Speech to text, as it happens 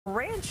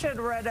Ranch at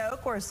Red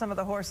Oak, where some of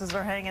the horses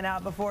are hanging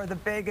out before the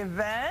big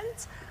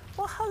event.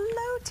 Well,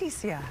 hello,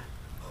 Tisia.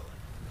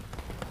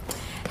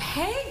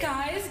 Hey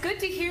guys, good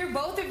to hear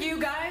both of you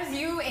guys,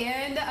 you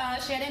and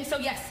Shannon. So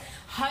yes,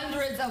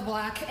 hundreds of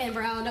black and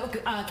brown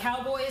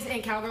cowboys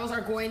and cowgirls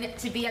are going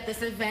to be at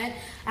this event.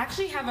 I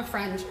actually have a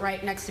friend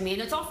right next to me,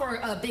 and it's all for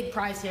a big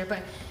prize here,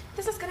 but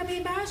this is going to be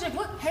Magic.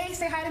 Look, hey,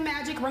 say hi to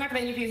Magic. We're not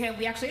going to interview him.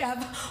 We actually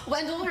have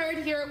Wendell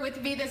Hurd here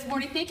with me this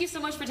morning. Thank you so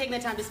much for taking the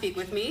time to speak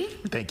with me.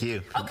 Thank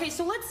you. Okay,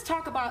 so let's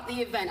talk about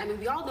the event. I mean,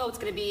 we all know it's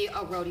going to be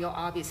a rodeo,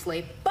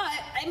 obviously, but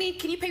I mean,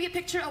 can you paint me a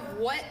picture of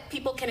what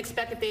people can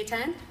expect if they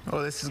attend?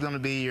 Well, this is going to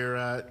be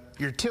your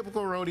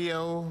typical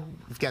rodeo.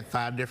 We've got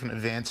 5 different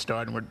events,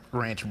 starting with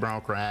ranch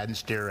bronc riding,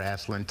 steer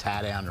wrestling,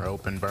 tie down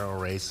rope, and barrel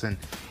racing,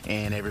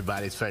 and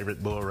everybody's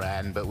favorite bull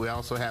riding. But we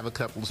also have a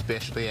couple of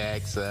specialty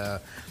acts.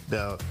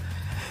 The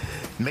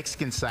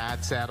Mexican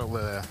side saddle,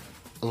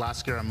 La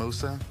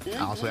Scaramuza. I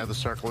also have the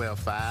Circle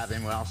L5,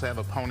 and we also have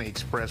a Pony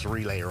Express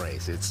relay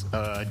race. It's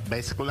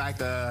basically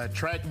like a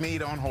track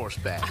meet on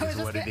horseback is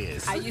what it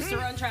is. I used to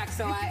run track,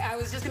 so I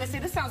was just going to say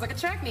this sounds like a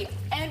track meet.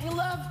 And we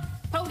love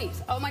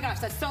ponies. Oh my gosh,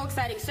 that's so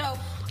exciting. So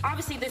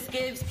obviously this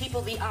gives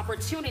people the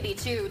opportunity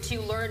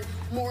to learn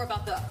more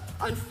about the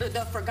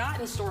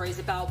forgotten stories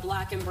about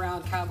black and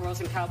brown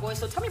cowgirls and cowboys.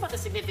 So tell me about the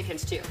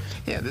significance too.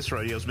 Yeah, this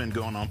rodeo's been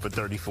going on for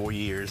 34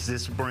 years.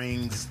 This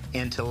brings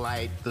into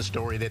light the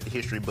story that the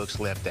history books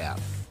left out.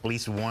 At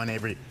least one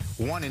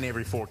in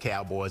every 4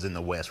 cowboys in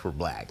the West were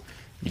black.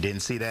 You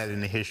didn't see that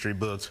in the history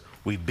books.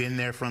 We've been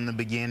there from the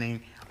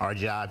beginning. Our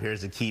job here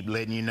is to keep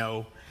letting you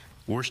know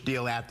we're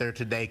still out there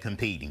today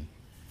competing.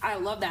 I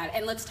love that.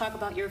 And let's talk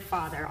about your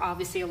father,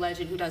 obviously a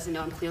legend. Who doesn't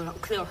know him?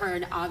 Cleo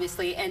Hearn,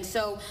 obviously. And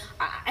so,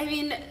 I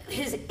mean,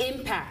 his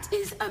impact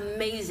is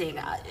amazing.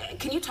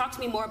 Can you talk to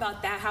me more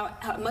about that,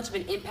 how much of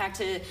an impact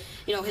to,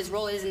 you know, his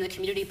role is in the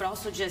community, but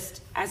also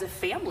just as a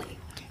family?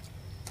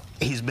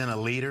 He's been a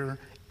leader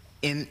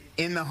in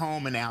the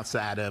home and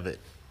outside of it.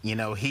 You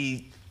know,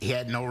 he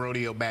had no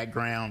rodeo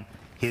background.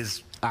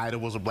 His idol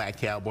was a black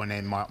cowboy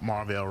named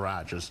Marvell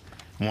Rogers.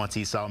 Once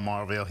he saw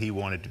Marvell, he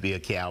wanted to be a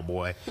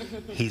cowboy.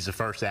 He's the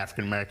first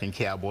African-American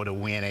cowboy to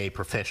win a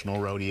professional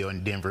rodeo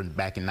in Denver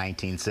back in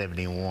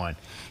 1971.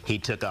 He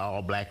took an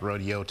all-black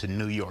rodeo to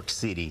New York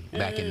City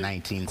back in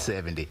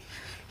 1970.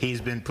 He's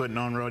been putting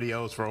on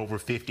rodeos for over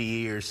 50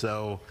 years,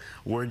 so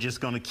we're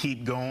just going to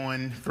keep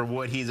going for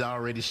what he's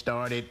already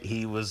started.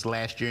 He was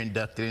last year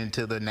inducted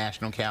into the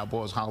National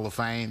Cowboys Hall of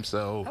Fame,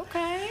 so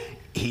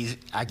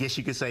I guess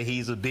you could say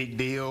he's a big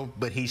deal,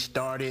 but he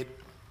started,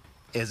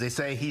 as they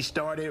say, he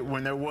started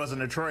when there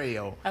wasn't a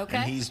trail,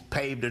 and he's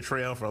paved a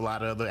trail for a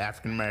lot of other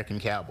African-American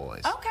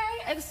cowboys. Okay,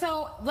 and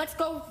so let's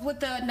go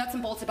with the nuts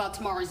and bolts about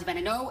tomorrow's event.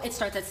 I know it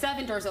starts at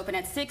 7, doors open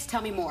at 6.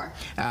 Tell me more.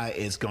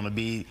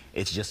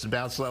 It's just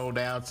about sold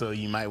out, so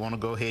you might want to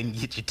go ahead and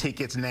get your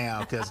tickets now,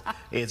 because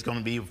it's going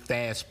to be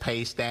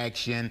fast-paced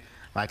action.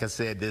 Like I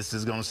said, this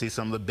is going to see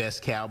some of the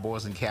best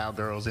cowboys and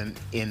cowgirls in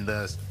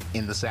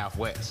the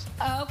Southwest.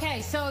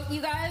 Okay, so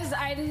you guys,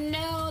 I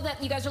know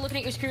that you guys are looking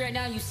at your screen right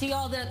now. You see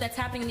all that's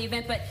happening in the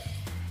event, but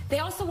they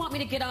also want me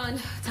to get on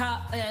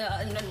top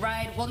and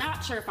ride. Well,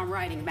 not sure if I'm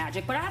riding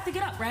Magic, but I have to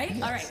get up, right?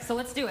 Yes. All right, so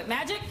let's do it.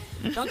 Magic,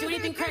 don't do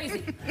anything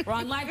crazy. We're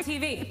on live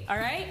TV, all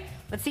right?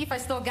 Let's see if I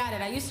still got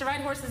it. I used to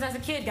ride horses as a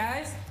kid,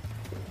 guys.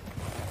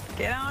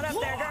 Get on up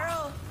there,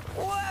 girl.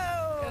 Whoa.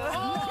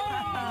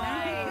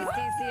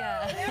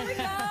 There we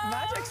go.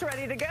 Magic's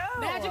ready to go.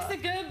 Magic's a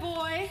good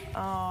boy.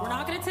 We're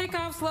not going to take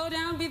off. Slow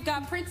down. We've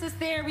got Princess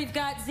there. We've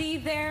got Z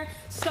there.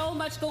 So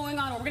much going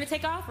on. We're going to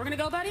take off. We're going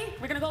to go, buddy.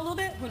 We're going to go a little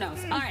bit. Who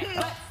knows? All right.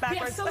 But we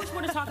have so much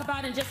more to talk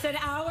about in just an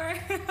hour.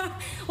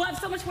 We'll have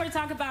so much more to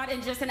talk about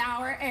in just an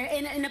hour,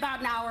 in about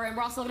an hour. And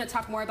we're also going to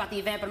talk more about the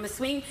event. But I'm going to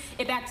swing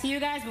it back to you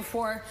guys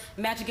before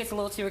Magic gets a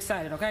little too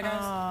excited. Okay, guys?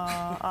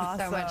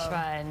 Awesome. So much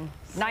fun.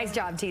 Nice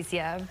job,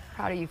 Tisia.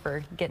 Proud of you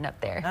for getting up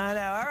there. I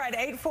know. All right,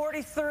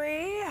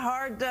 8:43.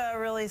 Hard to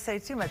really say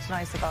too much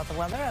nice about the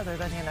weather other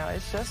than, you know,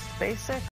 it's just basic.